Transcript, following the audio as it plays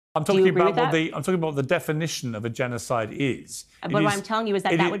I'm talking about what the definition of a genocide is. But what I'm telling you is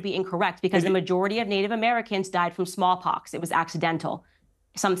that would be incorrect, because the majority of Native Americans died from smallpox. It was accidental.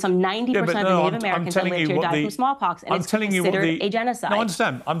 Some 90% of the Native Americans that lived here died from smallpox, and it's considered a genocide. No, I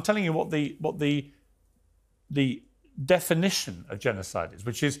understand. I'm telling you what the definition of genocide is,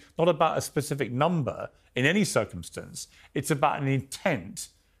 which is not about a specific number in any circumstance. It's about an intent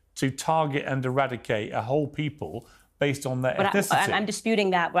to target and eradicate a whole people based on their ethnicity. I'm disputing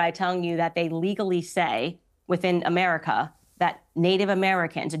that by telling you that they legally say within America that Native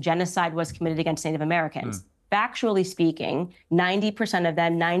Americans, a genocide was committed against Native Americans. Factually speaking, 90% of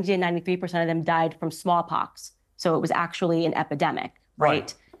them, 90 to 93% of them died from smallpox. So it was actually an epidemic,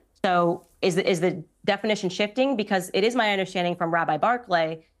 right? So is the definition shifting? Because it is my understanding from Rabbi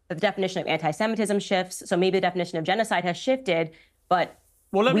Barclay that the definition of anti-Semitism shifts. So maybe the definition of genocide has shifted, but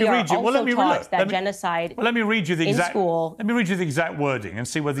let me read you the exact wording and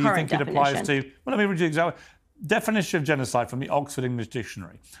see whether you think it applies to. Well, let me read you the exact definition of genocide from the Oxford English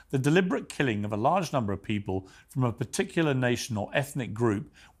Dictionary: the deliberate killing of a large number of people from a particular nation or ethnic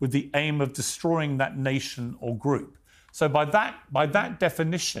group with the aim of destroying that nation or group. So by that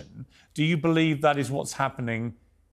definition, do you believe that is what's happening